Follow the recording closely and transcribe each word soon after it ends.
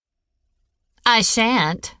"I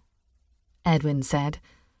shan't," Edwin said,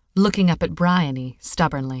 looking up at Bryony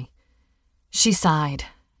stubbornly. She sighed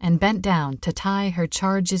and bent down to tie her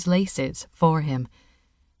charge's laces for him.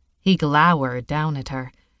 He glowered down at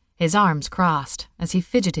her, his arms crossed as he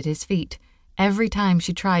fidgeted his feet every time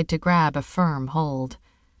she tried to grab a firm hold.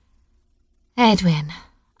 "Edwin,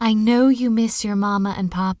 I know you miss your mama and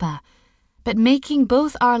papa, but making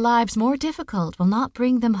both our lives more difficult will not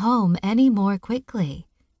bring them home any more quickly,"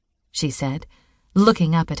 she said,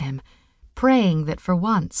 looking up at him, praying that for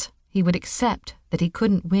once he would accept that he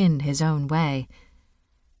couldn't win his own way.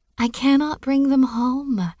 "I cannot bring them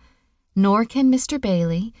home, nor can Mr.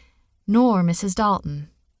 Bailey, nor Mrs. Dalton."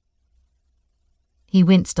 He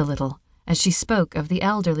winced a little as she spoke of the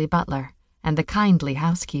elderly butler and the kindly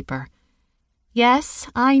housekeeper. "Yes,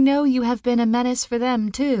 I know you have been a menace for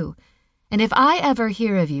them, too, and if I ever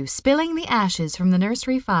hear of you spilling the ashes from the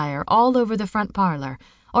nursery fire all over the front parlor,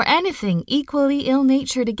 or anything equally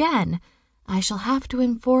ill-natured again, I shall have to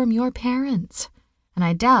inform your parents, and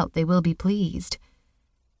I doubt they will be pleased."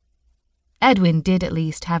 Edwin did at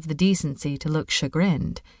least have the decency to look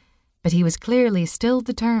chagrined, but he was clearly still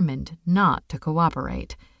determined not to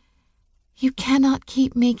cooperate. "You cannot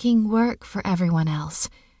keep making work for everyone else.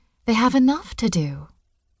 They have enough to do,"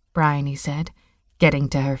 Bryony said, getting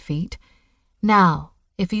to her feet. "Now,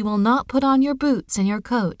 if you will not put on your boots and your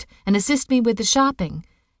coat and assist me with the shopping,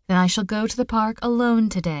 then I shall go to the park alone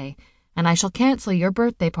today, and I shall cancel your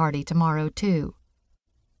birthday party tomorrow, too."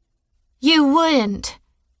 "You wouldn't!"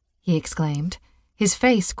 he exclaimed, his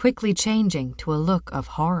face quickly changing to a look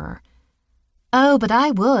of horror. "Oh, but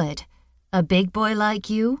I would. A big boy like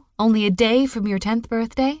you, only a day from your 10th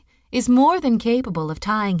birthday, is more than capable of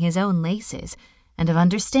tying his own laces and of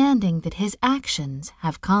understanding that his actions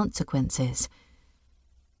have consequences."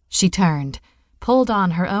 She turned, pulled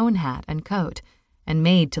on her own hat and coat, and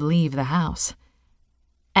made to leave the house.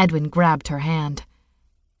 Edwin grabbed her hand.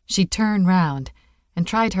 She turned round and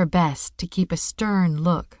tried her best to keep a stern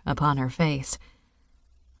look upon her face.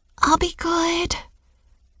 "I'll be good,"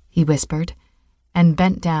 he whispered, and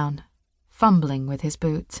bent down, fumbling with his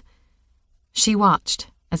boots. She watched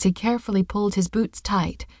as he carefully pulled his boots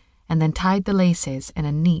tight and then tied the laces in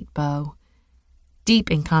a neat bow.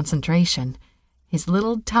 Deep in concentration, his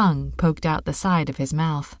little tongue poked out the side of his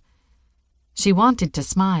mouth. She wanted to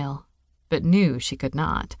smile, but knew she could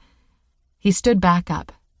not. He stood back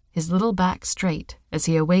up, his little back straight as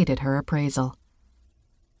he awaited her appraisal.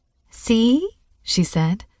 "See," she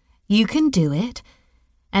said, "you can do it.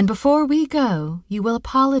 And before we go, you will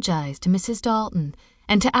apologize to Mrs. Dalton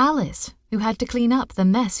and to Alice, who had to clean up the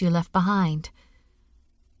mess you left behind."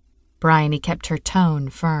 Bryony kept her tone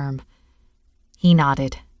firm. He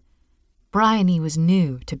nodded. Bryony was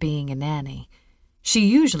new to being a nanny. She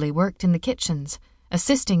usually worked in the kitchens,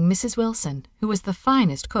 assisting Mrs. Wilson, who was the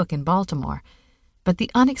finest cook in Baltimore, but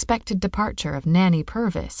the unexpected departure of Nanny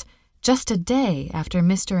Purvis, just a day after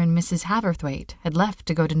Mr. and Mrs. Haverthwaite had left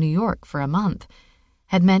to go to New York for a month,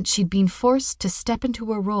 had meant she'd been forced to step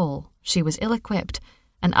into a role she was ill-equipped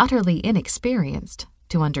and utterly inexperienced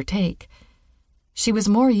to undertake. She was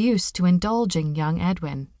more used to indulging young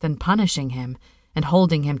Edwin than punishing him and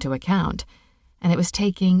holding him to account, and it was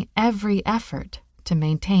taking every effort to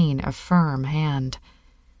maintain a firm hand.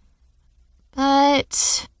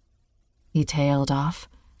 "But," he tailed off,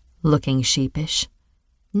 looking sheepish.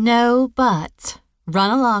 "No buts.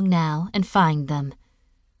 Run along now and find them."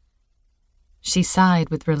 She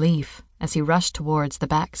sighed with relief as he rushed towards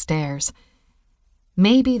the back stairs.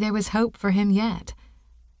 Maybe there was hope for him yet,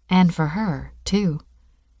 and for her, too.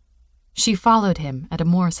 She followed him at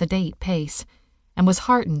a more sedate pace, and was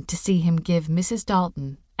heartened to see him give Mrs.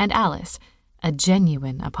 Dalton and Alice a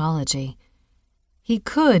genuine apology. He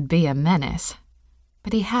could be a menace,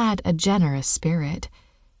 but he had a generous spirit.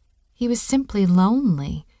 He was simply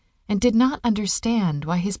lonely and did not understand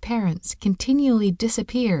why his parents continually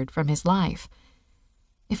disappeared from his life.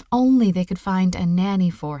 If only they could find a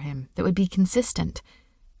nanny for him that would be consistent,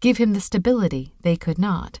 give him the stability they could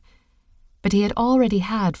not. But he had already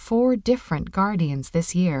had 4 different guardians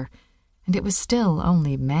this year, and it was still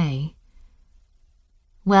only May.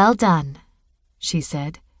 "Well done," she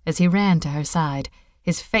said as he ran to her side,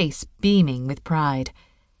 his face beaming with pride.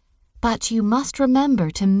 "But you must remember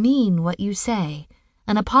to mean what you say.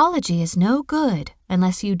 An apology is no good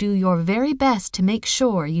unless you do your very best to make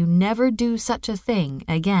sure you never do such a thing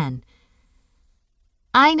again."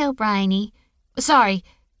 "I know, Bryony. Sorry,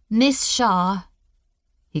 Miss Shaw,"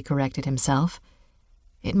 he corrected himself.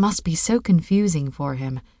 It must be so confusing for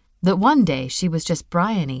him that one day she was just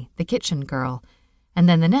Bryony, the kitchen girl, and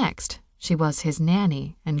then the next she was his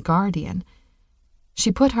nanny and guardian.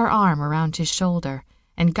 She put her arm around his shoulder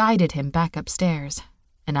and guided him back upstairs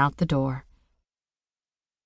and out the door.